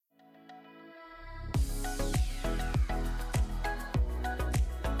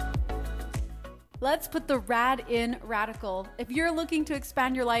Let's put the rad in radical. If you're looking to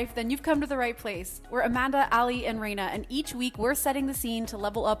expand your life, then you've come to the right place. We're Amanda, Ali, and Reina, and each week we're setting the scene to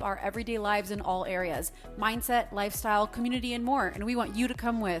level up our everyday lives in all areas: mindset, lifestyle, community, and more. And we want you to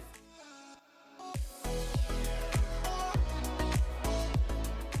come with.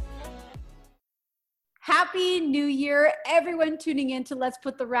 Happy New Year, everyone tuning in to Let's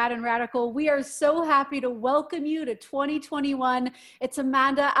Put the Rad in Radical. We are so happy to welcome you to 2021. It's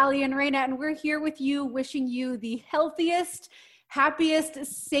Amanda, Ali, and Reina, and we're here with you, wishing you the healthiest, happiest,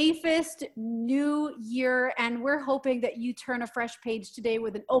 safest new year. And we're hoping that you turn a fresh page today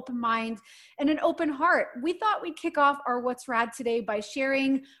with an open mind and an open heart. We thought we'd kick off our What's Rad today by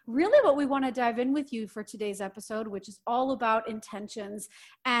sharing really what we want to dive in with you for today's episode, which is all about intentions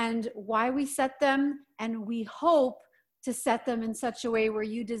and why we set them. And we hope to set them in such a way where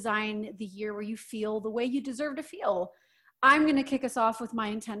you design the year where you feel the way you deserve to feel. I'm going to kick us off with my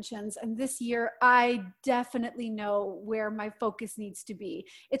intentions. And this year, I definitely know where my focus needs to be.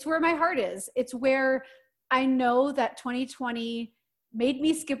 It's where my heart is. It's where I know that 2020 made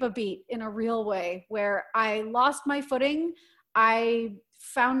me skip a beat in a real way, where I lost my footing. I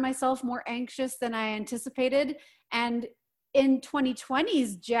found myself more anxious than I anticipated. And in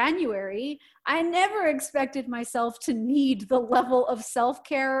 2020's January, I never expected myself to need the level of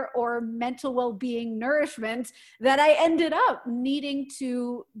self-care or mental well-being nourishment that I ended up needing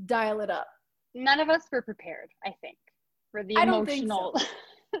to dial it up. None of us were prepared, I think, for the emotional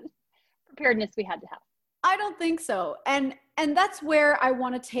preparedness we had to have. I don't think so. And that's where I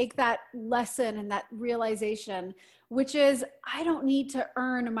want to take that lesson and that realization, which is I don't need to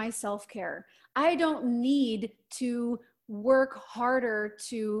earn my self-care. I don't need to work harder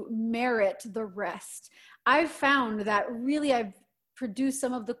to merit the rest. I've found that really I've produced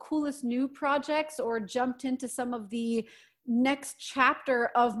some of the coolest new projects or jumped into some of the next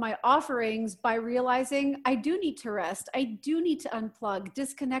chapter of my offerings by realizing I do need to rest. I do need to unplug.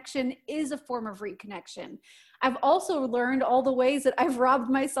 Disconnection is a form of reconnection. I've also learned all the ways that I've robbed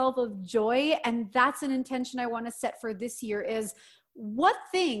myself of joy, and that's an intention I want to set for this year is what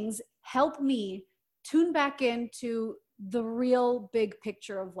things help me tune back into the real big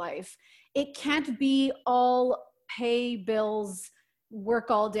picture of life. It can't be all pay bills, work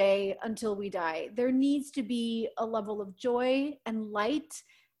all day until we die. There needs to be a level of joy and light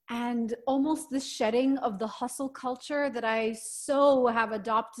and almost the shedding of the hustle culture that I so have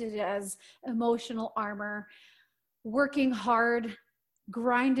adopted as emotional armor. Working hard,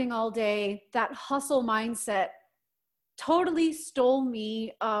 grinding all day, that hustle mindset totally stole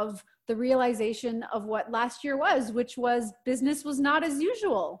me of the realization of what last year was, which was business was not as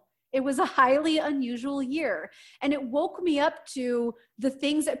usual. It was a highly unusual year. And it woke me up to the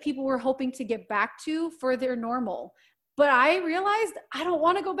things that people were hoping to get back to for their normal. But I realized I don't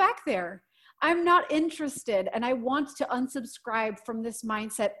want to go back there. I'm not interested. And I want to unsubscribe from this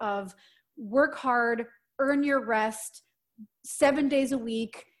mindset of work hard, earn your rest, 7 days a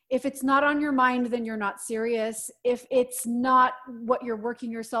week. If it's not on your mind, then you're not serious. If it's not what you're working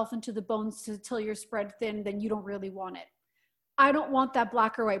yourself into the bones till you're spread thin, then you don't really want it. I don't want that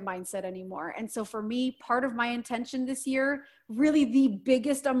black or white mindset anymore. And so for me, part of my intention this year, really the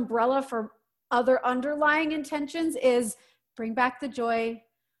biggest umbrella for other underlying intentions is bring back the joy,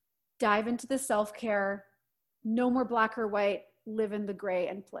 dive into the self-care, no more black or white, live in the gray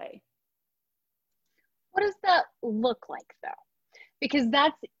and play. What does that look like though? Because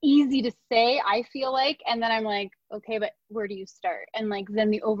that's easy to say, I feel like, and then I'm like, okay, but where do you start? And like,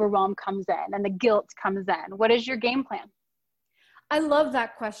 then the overwhelm comes in and the guilt comes in. What is your game plan? I love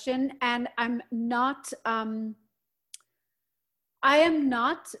that question. And I am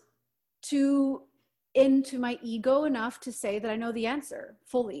not too into my ego enough to say that I know the answer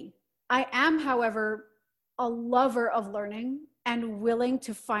fully. I am, however, a lover of learning and willing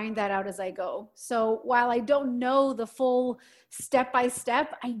to find that out as I go. So while I don't know the full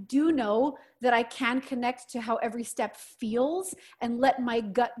step-by-step, I do know that I can connect to how every step feels and let my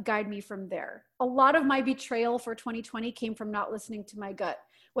gut guide me from there. A lot of my betrayal for 2020 came from not listening to my gut,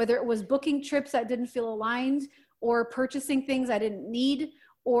 whether it was booking trips that didn't feel aligned or purchasing things I didn't need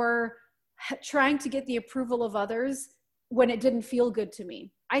or trying to get the approval of others when it didn't feel good to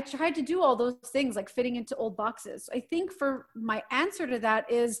me. I tried to do all those things like fitting into old boxes. I think for my answer to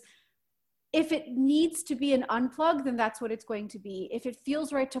that is if it needs to be an unplug, then that's what it's going to be. If it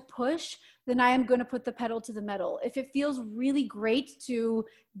feels right to push, then I am going to put the pedal to the metal. If it feels really great to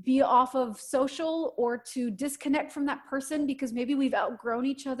be off of social or to disconnect from that person because maybe we've outgrown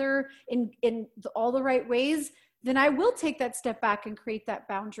each other in all the right ways, then I will take that step back and create that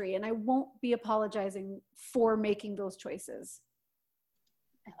boundary. And I won't be apologizing for making those choices.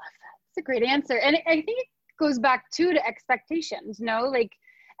 I love that. It's a great answer. And I think it goes back too to expectations, no? Like,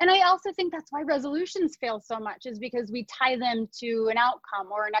 and I also think that's why resolutions fail so much, is because we tie them to an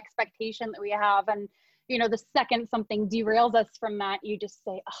outcome or an expectation that we have. And, you know, the second something derails us from that, you just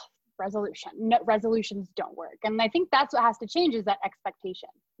say, oh, resolution. No, resolutions don't work. And I think that's what has to change, is that expectation,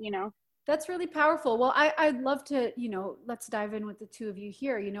 you know? That's really powerful. Well, I'd love to, you know, let's dive in with the two of you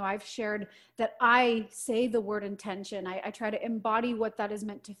here. You know, I've shared that I say the word intention. I try to embody what that is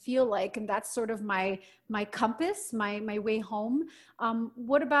meant to feel like. And that's sort of my compass, my way home.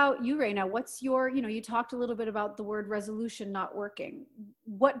 What about you, Raina? What's your, you know, you talked a little bit about the word resolution not working.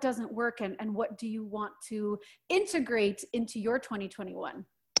 What doesn't work, and what do you want to integrate into your 2021?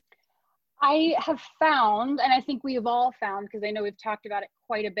 I have found, and I think we have all found, because I know we've talked about it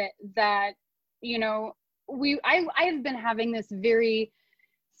quite a bit, that, you know, I've been having this very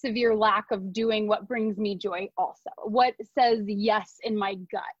severe lack of doing what brings me joy also. What says yes in my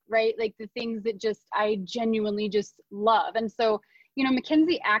gut, right? Like the things that just, I genuinely just love. And so, you know,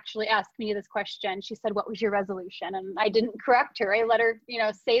 Mackenzie actually asked me this question. She said, what was your resolution? And I didn't correct her. I let her, you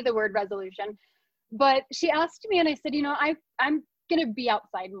know, say the word resolution. But she asked me, and I said, you know, I'm gonna be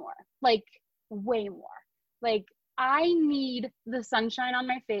outside more, like way more. Like I need the sunshine on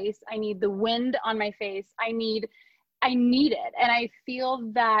my face. I need the wind on my face. I need it. And I feel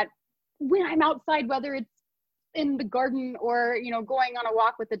that when I'm outside, whether it's in the garden or, you know, going on a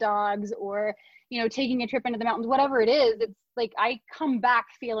walk with the dogs or, you know, taking a trip into the mountains, whatever it is, it's like I come back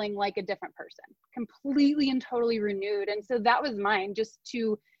feeling like a different person, completely and totally renewed. And so that was mine, just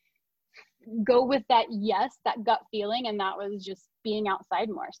to go with that, yes, that gut feeling. And that was just being outside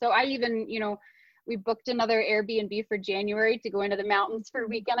more. So I even, you know, we booked another Airbnb for January to go into the mountains for a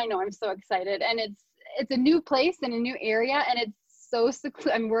weekend. I know, I'm so excited. And it's a new place in a new area, and it's so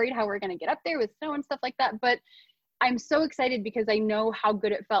secluded. I'm worried how we're going to get up there with snow and stuff like that. But I'm so excited because I know how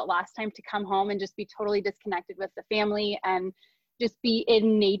good it felt last time to come home and just be totally disconnected with the family and just be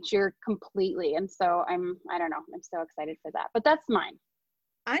in nature completely. And so I don't know, I'm so excited for that. But that's mine.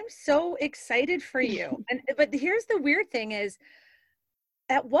 I'm so excited for you. But here's the weird thing is,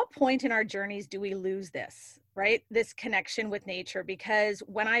 at what point in our journeys do we lose this, right? This connection with nature? Because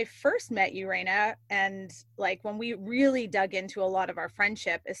when I first met you, Raina, and like when we really dug into a lot of our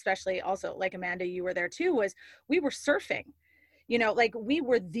friendship, especially also like Amanda, you were there too, was we were surfing. You know, like we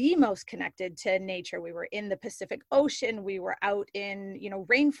were the most connected to nature. We were in the Pacific Ocean. We were out in, you know,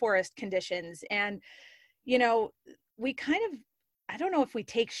 rainforest conditions. And, you know, we kind of, I don't know if we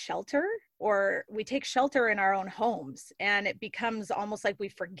take shelter in our own homes, and it becomes almost like we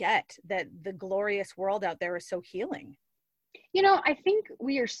forget that the glorious world out there is so healing. You know, I think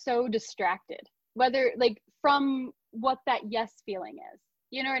we are so distracted, whether like from what that yes feeling is.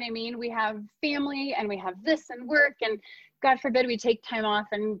 You know what I mean? We have family and we have this and work, and God forbid we take time off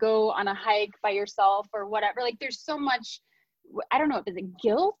and go on a hike by yourself or whatever. Like there's so much, I don't know if it's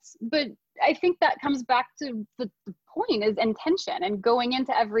guilt, but I think that comes back to the point is intention, and going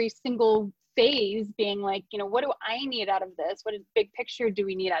into every single phase being like, you know, what do I need out of this? What is big picture do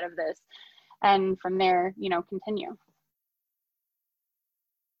we need out of this? And from there, you know, continue.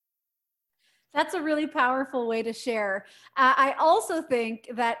 That's a really powerful way to share. I also think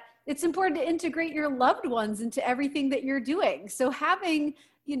that it's important to integrate your loved ones into everything that you're doing. So having,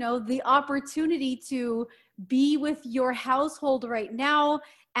 you know, the opportunity to be with your household right now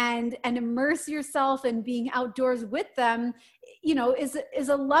and immerse yourself in being outdoors with them, you know, is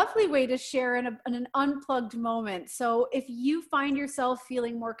a lovely way to share in an unplugged moment. So if you find yourself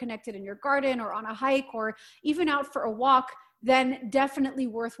feeling more connected in your garden or on a hike or even out for a walk, then definitely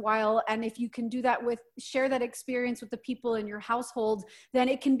worthwhile. And if you can do that share that experience with the people in your household, then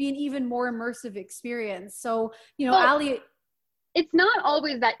it can be an even more immersive experience. So, you know, Ali, it's not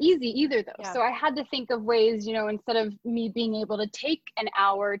always that easy either though. Yeah. So I had to think of ways, you know, instead of me being able to take an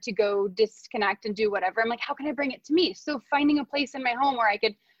hour to go disconnect and do whatever, I'm like, how can I bring it to me? So finding a place in my home where I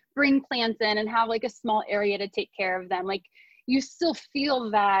could bring plants in and have like a small area to take care of them. Like you still feel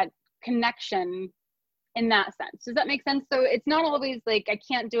that connection in that sense. Does that make sense? So it's not always like, I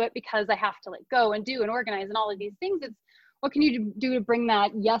can't do it because I have to like go and do and organize and all of these things. It's what can you do to bring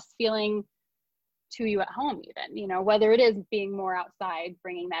that yes feeling to you at home, even, you know, whether it is being more outside,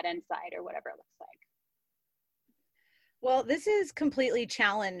 bringing that inside or whatever it looks like. Well, this has completely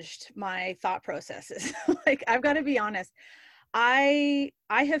challenged my thought processes. Like, I've got to be honest. I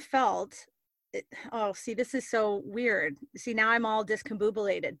have felt, oh, see, this is so weird. See, now I'm all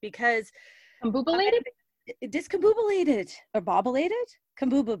discombobulated because Combobulated? Discombobulated or bobulated?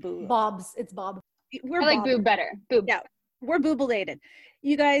 Combobaboo. Bob's, it's Bob. I like boob better. Boob. Yeah, we're boobulated.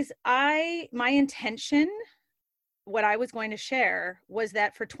 You guys, my intention what I was going to share was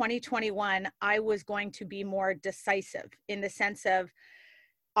that for 2021, I was going to be more decisive in the sense of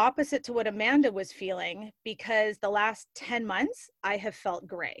opposite to what Amanda was feeling, because the last 10 months I have felt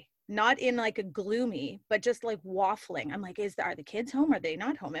gray, not in like a gloomy, but just like waffling. I'm like, are the kids home? Are they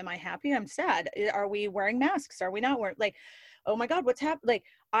not home? Am I happy? I'm sad. Are we wearing masks? Are we not wearing, like, oh my God, what's happening? Like,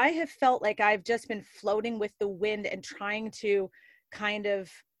 I have felt like I've just been floating with the wind and trying to kind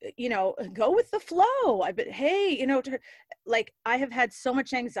of, go with the flow. I've been, hey, like I have had so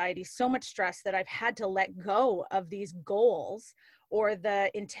much anxiety, so much stress that I've had to let go of these goals or the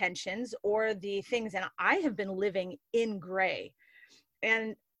intentions or the things. And I have been living in gray.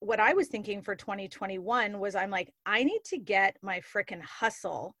 And what I was thinking for 2021 was, I'm like, I need to get my frickin'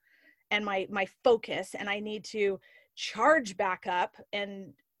 hustle and my focus, and I need to charge back up.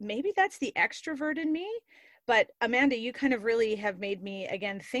 And maybe that's the extrovert in me. But Amanda, you kind of really have made me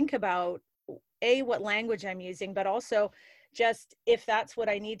again think about what language I'm using, but also just if that's what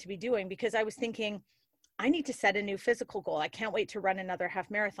I need to be doing, because I was thinking I need to set a new physical goal. I can't wait to run another half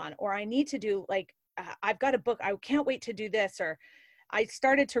marathon, or I need to do I've got a book. I can't wait to do this. Or I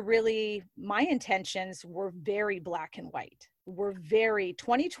started to really, my intentions were very black and white. We're very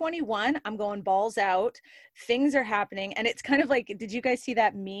 2021. I'm going balls out. Things are happening. And it's kind of like, did you guys see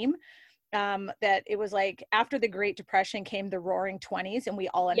that meme? That it was like after the Great Depression came the Roaring 20s, and we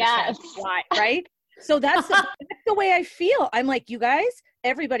all understand why, right? So that's the way I feel. I'm like, you guys,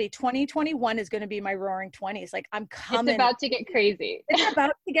 everybody, 2021 is going to be my Roaring 20s. Like, I'm coming. It's about to get crazy. It's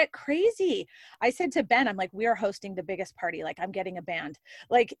about to get crazy. I said to Ben, I'm like, we are hosting the biggest party. Like, I'm getting a band.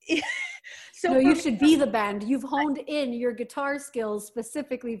 Like, so no, you should be the band. You've honed in your guitar skills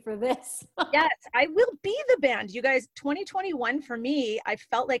specifically for this. Yes, I will be the band. You guys, 2021 for me, I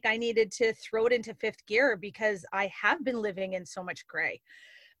felt like I needed to throw it into fifth gear because I have been living in so much gray.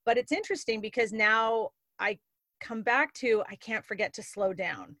 But it's interesting because now I come back to, I can't forget to slow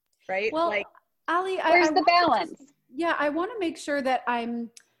down, right? Well, like, Ali, where's the balance? I want to make sure that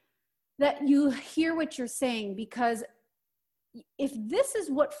that you hear what you're saying, because if this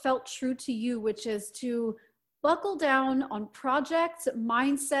is what felt true to you, which is to buckle down on projects,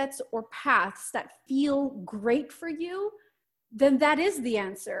 mindsets, or paths that feel great for you, then that is the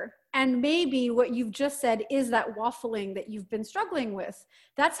answer. And maybe what you've just said is that waffling that you've been struggling with.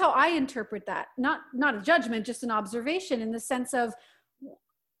 That's how I interpret that. Not a judgment, just an observation, in the sense of,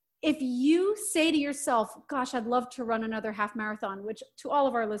 if you say to yourself, gosh, I'd love to run another half marathon, which to all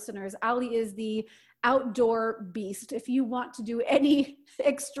of our listeners, Ali is the outdoor beast. If you want to do any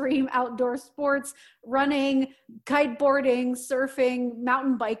extreme outdoor sports, running, kiteboarding, surfing,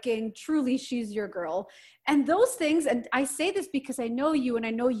 mountain biking, truly she's your girl. And those things, and I say this because I know you and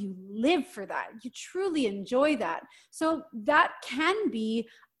I know you live for that. You truly enjoy that. So that can be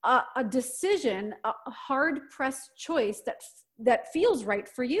a decision, a hard-pressed choice that feels right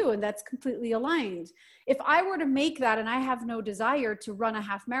for you and that's completely aligned. If I were to make that and I have no desire to run a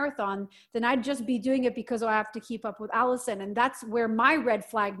half marathon, then I'd just be doing it because I have to keep up with Allison. And that's where my red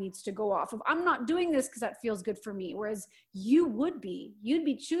flag needs to go off. If I'm not doing this because that feels good for me, whereas you'd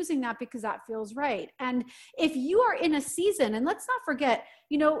be choosing that because that feels right. And if you are in a season, and let's not forget,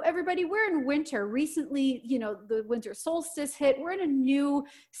 everybody, we're in winter. Recently, the winter solstice hit. We're in a new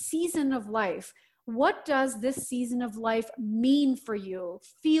season of life. What does this season of life mean for you,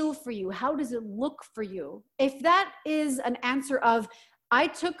 feel for you? How does it look for you? If that is an answer of, I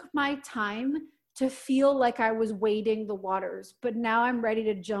took my time to feel like I was wading the waters, but now I'm ready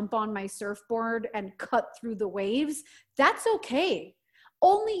to jump on my surfboard and cut through the waves, that's okay.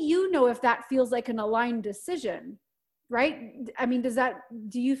 Only you know if that feels like an aligned decision, right? I mean,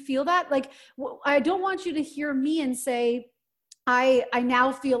 do you feel that? Like, I don't want you to hear me and say, I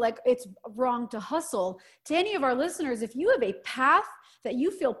now feel like it's wrong to hustle. To any of our listeners, if you have a path that you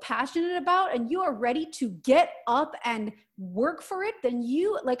feel passionate about and you are ready to get up and work for it, then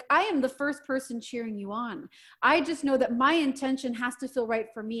I am the first person cheering you on. I just know that my intention has to feel right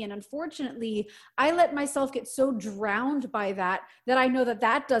for me. And unfortunately, I let myself get so drowned by that I know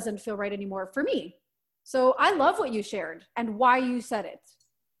that doesn't feel right anymore for me. So I love what you shared and why you said it.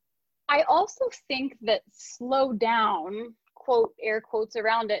 I also think that slow down, quote, air quotes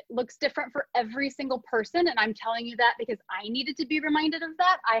around it, looks different for every single person. And I'm telling you that because I needed to be reminded of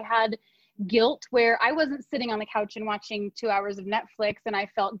that. I had guilt where I wasn't sitting on the couch and watching 2 hours of Netflix, and I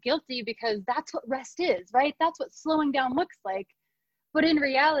felt guilty because that's what rest is, right? That's what slowing down looks like. But in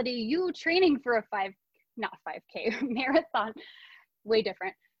reality, you training for a 5K marathon, way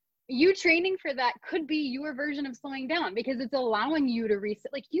different. You training for that could be your version of slowing down because it's allowing you to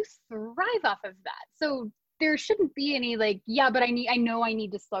reset. Like, you thrive off of that. So there shouldn't be any but I know I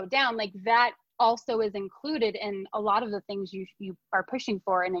need to slow down. Like, that also is included in a lot of the things you are pushing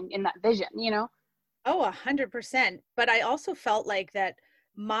for in that vision, you know? Oh, 100%. But I also felt like that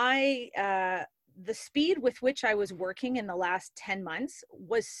my, the speed with which I was working in the last 10 months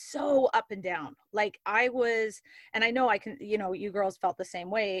was so up and down. Like I was, and I know I can, you know, you girls felt the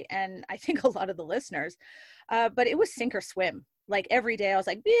same way. And I think a lot of the listeners, but it was sink or swim. Like every day I was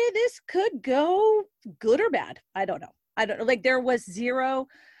like, this could go good or bad. I don't know. I don't know. Like there was zero.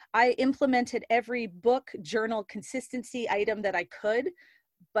 I implemented every book, journal, consistency item that I could,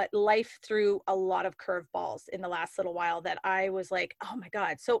 but life threw a lot of curveballs in the last little while that I was like, oh my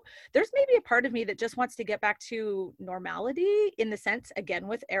God. So there's maybe a part of me that just wants to get back to normality, in the sense, again,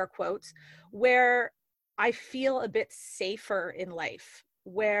 with air quotes, where I feel a bit safer in life,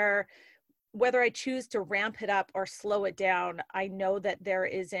 where whether I choose to ramp it up or slow it down, I know that there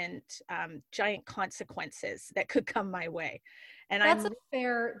isn't giant consequences that could come my way. And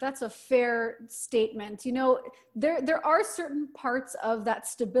that's a fair statement. You know, there are certain parts of that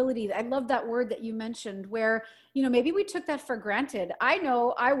stability. I love that word that you mentioned, where, you know, maybe we took that for granted. I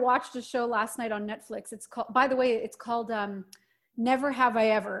know I watched a show last night on Netflix. It's called, by the way, it's called Never Have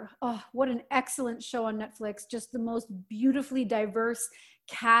I Ever. Oh, what an excellent show on Netflix. Just the most beautifully diverse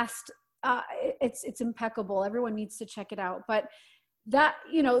cast. It's impeccable. Everyone needs to check it out. But that,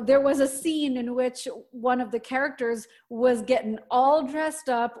 you know, there was a scene in which one of the characters was getting all dressed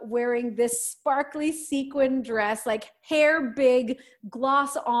up, wearing this sparkly sequin dress, like hair big,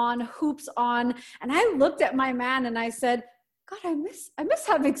 gloss on, hoops on. And I looked at my man and I said, God, I miss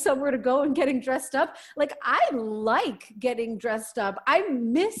having somewhere to go and getting dressed up. Like I like getting dressed up. I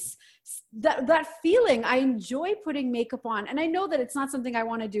miss that feeling. I enjoy putting makeup on. And I know that it's not something I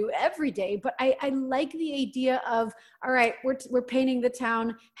want to do every day, but I like the idea of, all right, we're painting the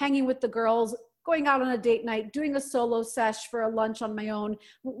town, hanging with the girls, going out on a date night, doing a solo sesh for a lunch on my own,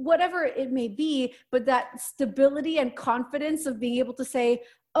 whatever it may be. But that stability and confidence of being able to say,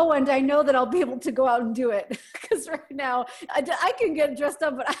 oh, and I know that I'll be able to go out and do it. Because right now I can get dressed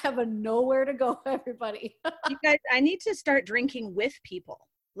up, but I have nowhere to go, everybody. You guys, I need to start drinking with people.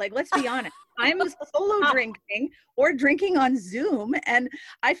 Like, let's be honest. I'm solo drinking or drinking on Zoom. And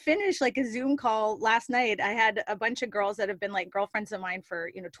I finished like a Zoom call last night. I had a bunch of girls that have been like girlfriends of mine for,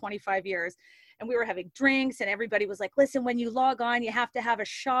 25 years. And we were having drinks and everybody was like, listen, when you log on, you have to have a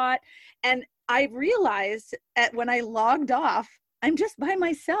shot. And I realized when I logged off, I'm just by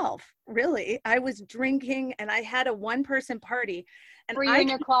myself, really. I was drinking and I had a one-person party. And were you in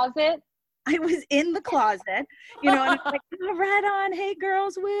your closet? I was in the closet, and I'm like, oh, right on, hey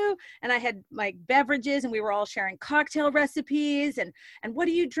girls, woo. And I had like beverages and we were all sharing cocktail recipes and what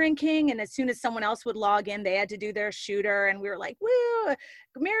are you drinking? And as soon as someone else would log in, they had to do their shooter and we were like, woo,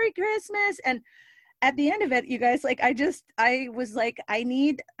 Merry Christmas. And at the end of it, you guys, like, I was like, I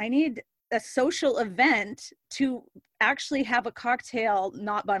need a social event to actually have a cocktail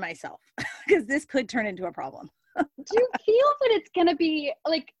not by myself, because this could turn into a problem. Do you feel that it's going to be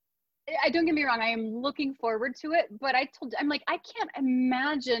like, don't get me wrong, I am looking forward to it, but I'm like, I can't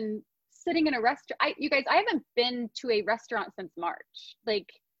imagine sitting in a restaurant. You guys, I haven't been to a restaurant since March, like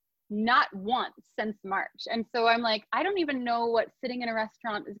not once since March. And so I'm like, I don't even know what sitting in a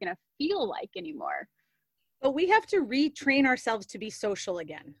restaurant is going to feel like anymore. But we have to retrain ourselves to be social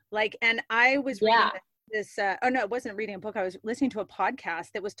again. Like, and I was reading this, oh no, it wasn't reading a book. I was listening to a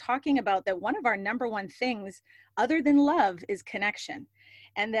podcast that was talking about that one of our number one things other than love is connection.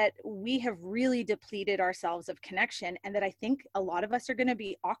 And that we have really depleted ourselves of connection. And that I think a lot of us are going to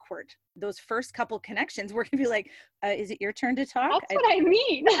be awkward. Those first couple connections, we're going to be like, is it your turn to talk? That's what I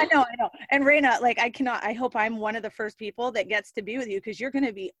mean. I know. And Raina, like, I hope I'm one of the first people that gets to be with you, because you're going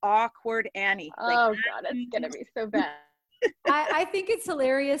to be awkward Annie. Oh like, God, it's going to be so bad. I think it's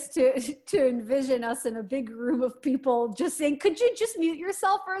hilarious to envision us in a big room of people just saying, could you just mute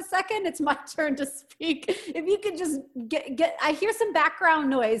yourself for a second? It's my turn to speak. If you could just get I hear some background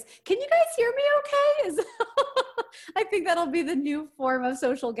noise. Can you guys hear me okay? I think that'll be the new form of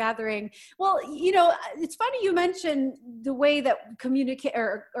social gathering. Well, it's funny you mentioned the way that communicate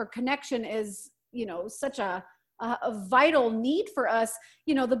or connection is, such a vital need for us.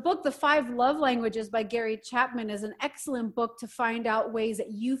 The book, The 5 Love Languages by Gary Chapman, is an excellent book to find out ways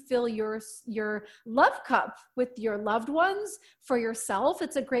that you fill your love cup with your loved ones, for yourself.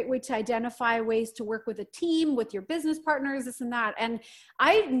 It's a great way to identify ways to work with a team, with your business partners, this and that. And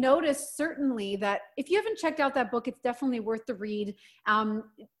I noticed certainly that if you haven't checked out that book, it's definitely worth the read.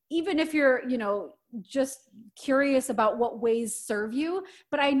 Even if you're, just curious about what ways serve you.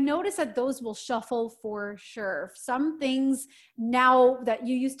 But I notice that those will shuffle for sure. Some things now that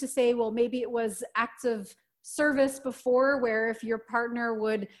you used to say, well, maybe it was acts of service before, where if your partner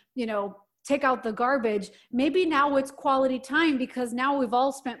would, take out the garbage. Maybe now it's quality time because now we've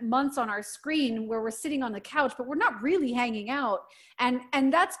all spent months on our screen where we're sitting on the couch, but we're not really hanging out. And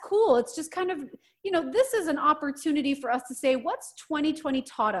that's cool. It's just kind of, this is an opportunity for us to say, what's 2020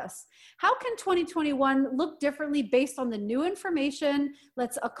 taught us? How can 2021 look differently based on the new information?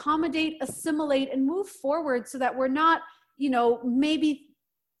 Let's accommodate, assimilate, and move forward so that we're not, maybe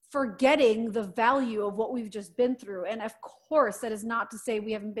forgetting the value of what we've just been through. And of course, that is not to say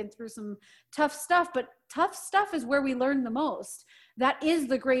we haven't been through some tough stuff, but tough stuff is where we learn the most. That is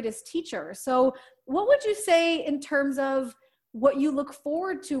the greatest teacher. So what would you say in terms of what you look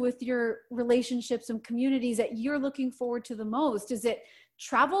forward to with your relationships and communities that you're looking forward to the most? Is it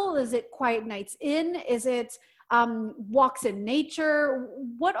travel? Is it quiet nights in? Is it walks in nature?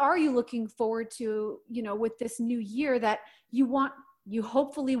 What are you looking forward to, with this new year that you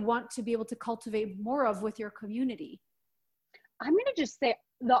hopefully want to be able to cultivate more of with your community? I'm going to just say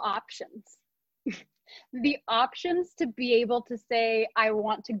the options. The options to be able to say, I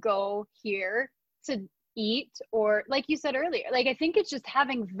want to go here to eat, or like you said earlier, like, I think it's just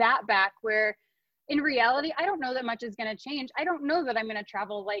having that back where in reality, I don't know that much is going to change. I don't know that I'm going to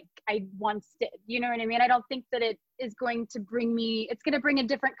travel like I once did. You know what I mean? I don't think that it is going to it's going to bring a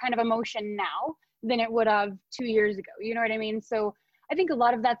different kind of emotion now than it would have 2 years ago. You know what I mean? So I think a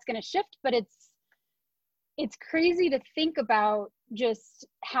lot of that's going to shift, but it's crazy to think about just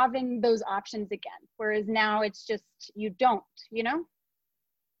having those options again. Whereas now it's just, you don't,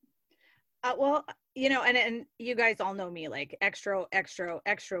 Well, and you guys all know me, like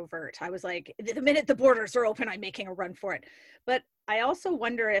extrovert. I was like, the minute the borders are open, I'm making a run for it. But I also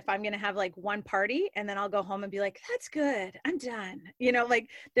wonder if I'm going to have like one party and then I'll go home and be like, that's good, I'm done. Like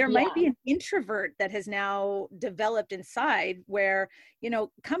there might be an introvert that has now developed inside where,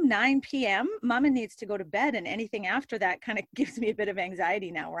 come 9 p.m., mama needs to go to bed, and anything after that kind of gives me a bit of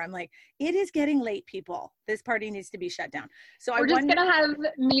anxiety now, where I'm like, it is getting late, people. This party needs to be shut down. So we're just going to have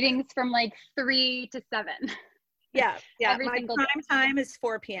meetings from like 3 to 7. Yeah. My prime time is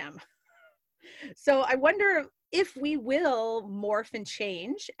 4 p.m. So I wonder if we will morph and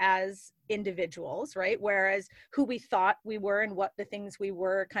change as individuals, right? Whereas who we thought we were and what the things we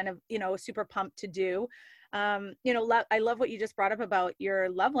were kind of, super pumped to do. I love what you just brought up about your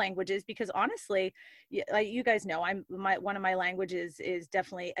love languages, because honestly, like you guys know, one of my languages is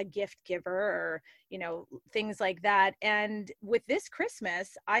definitely a gift giver, or, things like that. And with this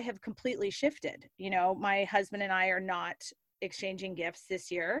Christmas, I have completely shifted. My husband and I are not exchanging gifts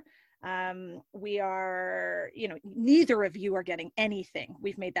this year. We are, neither of you are getting anything.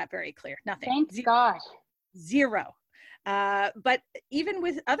 We've made that very clear. Nothing. Thank God. Zero. But even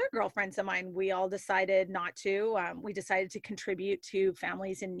with other girlfriends of mine, we all decided not to. We decided to contribute to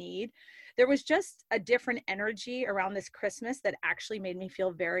families in need. There was just a different energy around this Christmas that actually made me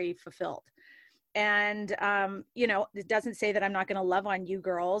feel very fulfilled. And, it doesn't say that I'm not going to love on you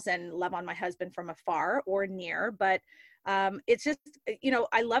girls and love on my husband from afar or near, but it's just,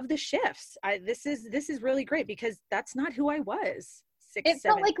 I love the shifts. This is really great, because that's not who I was.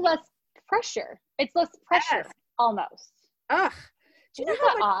 Felt like less pressure. It's less pressure. Yes. Almost. Ugh. Do you know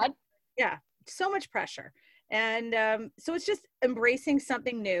how odd? Yeah. So much pressure. And so it's just embracing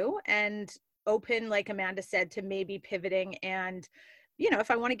something new and open, like Amanda said, to maybe pivoting. And,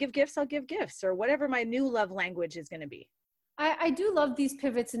 if I want to give gifts, I'll give gifts, or whatever my new love language is going to be. I do love these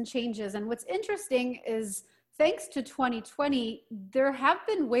pivots and changes. And what's interesting is, thanks to 2020, there have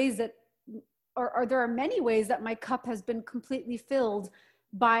been ways that, or there are many ways that my cup has been completely filled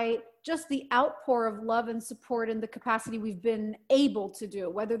by just the outpour of love and support and the capacity we've been able to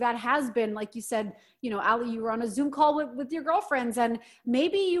do. Whether that has been, like you said, Ali, you were on a Zoom call with your girlfriends, and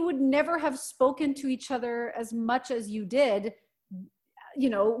maybe you would never have spoken to each other as much as you did,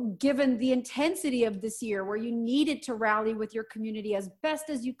 given the intensity of this year, where you needed to rally with your community as best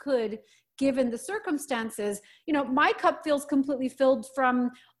as you could, given the circumstances. My cup feels completely filled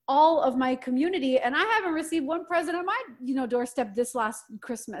from all of my community, and I haven't received one present on my doorstep this last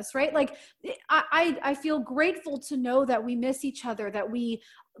Christmas, right? Like I feel grateful to know that we miss each other, that we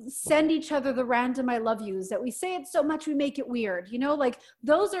send each other the random I love yous, that we say it so much we make it weird, like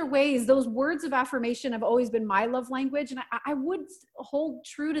those are ways, those words of affirmation have always been my love language. And I would hold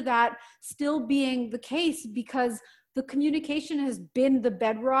true to that still being the case, because the communication has been the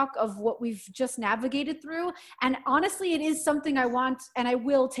bedrock of what we've just navigated through. And honestly, it is something I want and I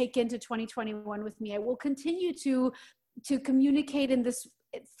will take into 2021 with me. I will continue to communicate in this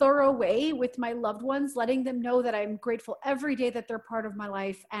thorough way with my loved ones, letting them know that I'm grateful every day that they're part of my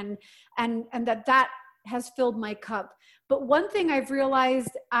life, and that has filled my cup. But one thing I've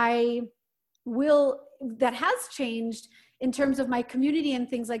realized that has changed in terms of my community and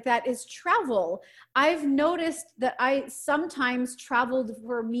things like that is travel. I've noticed that I sometimes traveled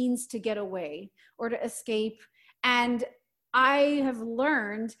for a means to get away or to escape. And I have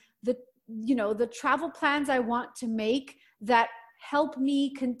learned that, you know, the travel plans I want to make that help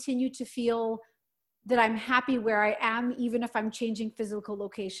me continue to feel that I'm happy where I am, even if I'm changing physical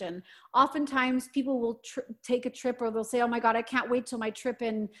location. Oftentimes people will take a trip, or they'll say, oh my God, I can't wait till my trip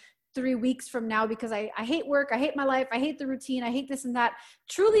in 3 weeks from now because I hate work, I hate my life, I hate the routine, I hate this and that.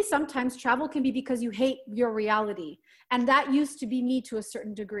 Truly, sometimes travel can be because you hate your reality. And that used to be me to a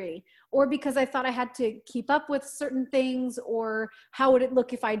certain degree, or because I thought I had to keep up with certain things, or how would it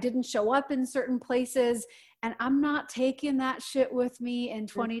look if I didn't show up in certain places. And I'm not taking that shit with me in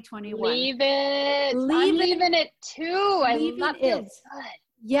 2021. Leave it. I'm leaving it too. Leaving it.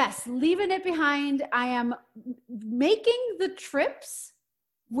 Yes, leaving it behind. I am making the trips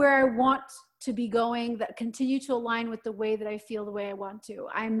where I want to be going that continue to align with the way that I feel the way I want to.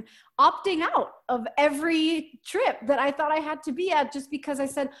 I'm opting out of every trip that I thought I had to be at just because I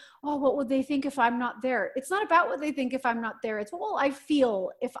said, oh, what would they think if I'm not there? It's not about what they think if I'm not there. It's what will I feel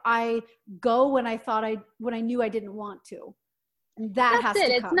if I go when I knew I didn't want to. And that's has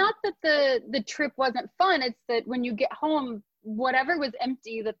it. It's not that the trip wasn't fun. It's that when you get home, whatever was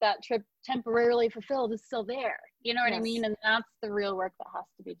empty that trip temporarily fulfilled is still there. You know what I mean? And that's the real work that has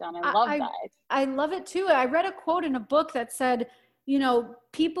to be done. I love that. I love it too. I read a quote in a book that said, you know,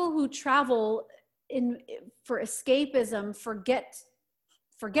 people who travel for escapism forget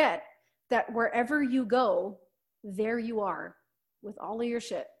that wherever you go, there you are with all of your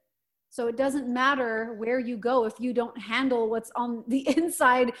shit. So it doesn't matter where you go. If you don't handle what's on the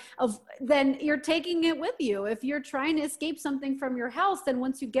inside then you're taking it with you. If you're trying to escape something from your house, then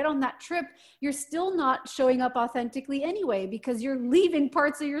once you get on that trip, you're still not showing up authentically anyway, because you're leaving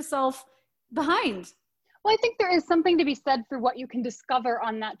parts of yourself behind. Well, I think there is something to be said for what you can discover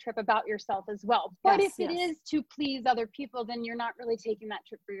on that trip about yourself as well. But if it is to please other people, then you're not really taking that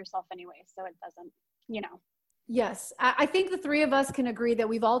trip for yourself anyway. So it doesn't, you know. Yes, I think the three of us can agree that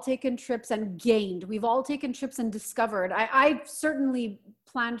we've all taken trips and gained. We've all taken trips and discovered. I certainly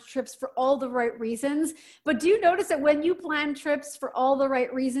planned trips for all the right reasons. But do you notice that when you plan trips for all the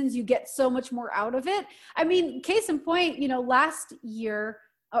right reasons, you get so much more out of it? I mean, case in point, you know, last year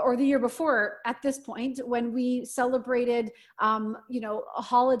or the year before at this point, when we celebrated, you know, a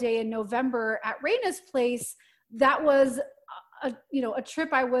holiday in November at Raina's place, that was a trip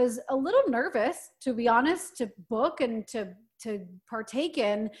I was a little nervous, to be honest, to book and to partake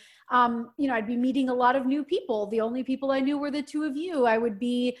in. You know, I'd be meeting a lot of new people. The only people I knew were the two of you. I would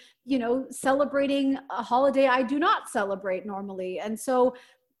be, you know, celebrating a holiday I do not celebrate normally. And so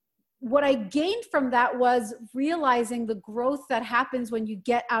what I gained from that was realizing the growth that happens when you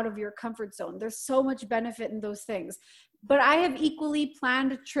get out of your comfort zone. There's so much benefit in those things. But I have equally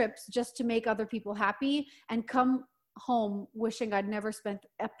planned trips just to make other people happy and come home wishing I'd never spent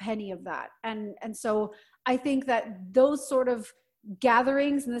a penny of that. And so I think that those sort of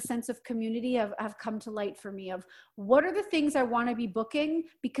gatherings in the sense of community have come to light for me of what are the things I want to be booking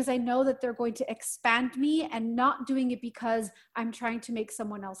because I know that they're going to expand me, and not doing it because I'm trying to make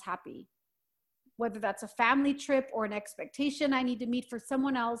someone else happy. Whether that's a family trip or an expectation I need to meet for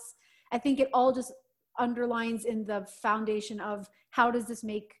someone else, I think it all just underlines in the foundation of how does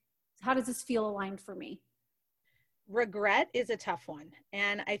this feel aligned for me? Regret is a tough one.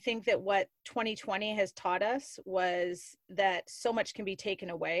 And I think that what 2020 has taught us was that so much can be taken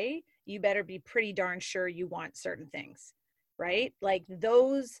away. You better be pretty darn sure you want certain things, right? Like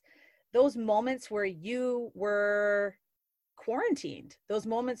those moments where you were quarantined, those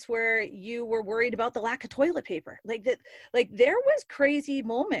moments where you were worried about the lack of toilet paper, like there was crazy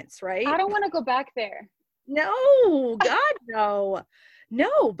moments, right? I don't want to go back there. No, God,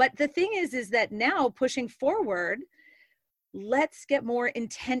 no. But the thing is that now pushing forward, let's get more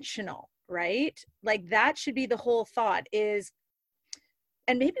intentional, right? Like that should be the whole thought is,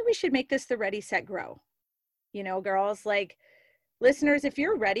 and maybe we should make this the Ready, Set, Grow. You know, girls, like listeners, if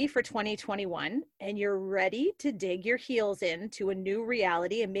you're ready for 2021 and you're ready to dig your heels into a new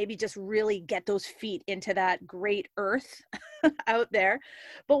reality and maybe just really get those feet into that great earth out there,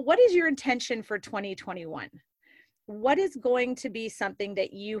 but what is your intention for 2021? What is going to be something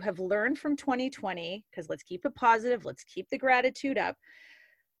that you have learned from 2020? Because let's keep it positive. Let's keep the gratitude up.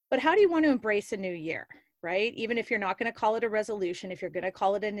 But how do you want to embrace a new year, right? Even if you're not going to call it a resolution, if you're going to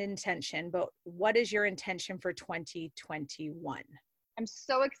call it an intention, but what is your intention for 2021? I'm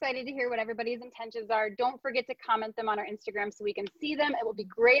so excited to hear what everybody's intentions are. Don't forget to comment them on our Instagram so we can see them. It will be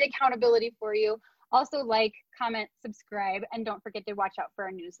great accountability for you. Also like, comment, subscribe, and don't forget to watch out for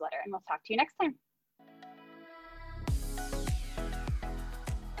our newsletter. And we'll talk to you next time.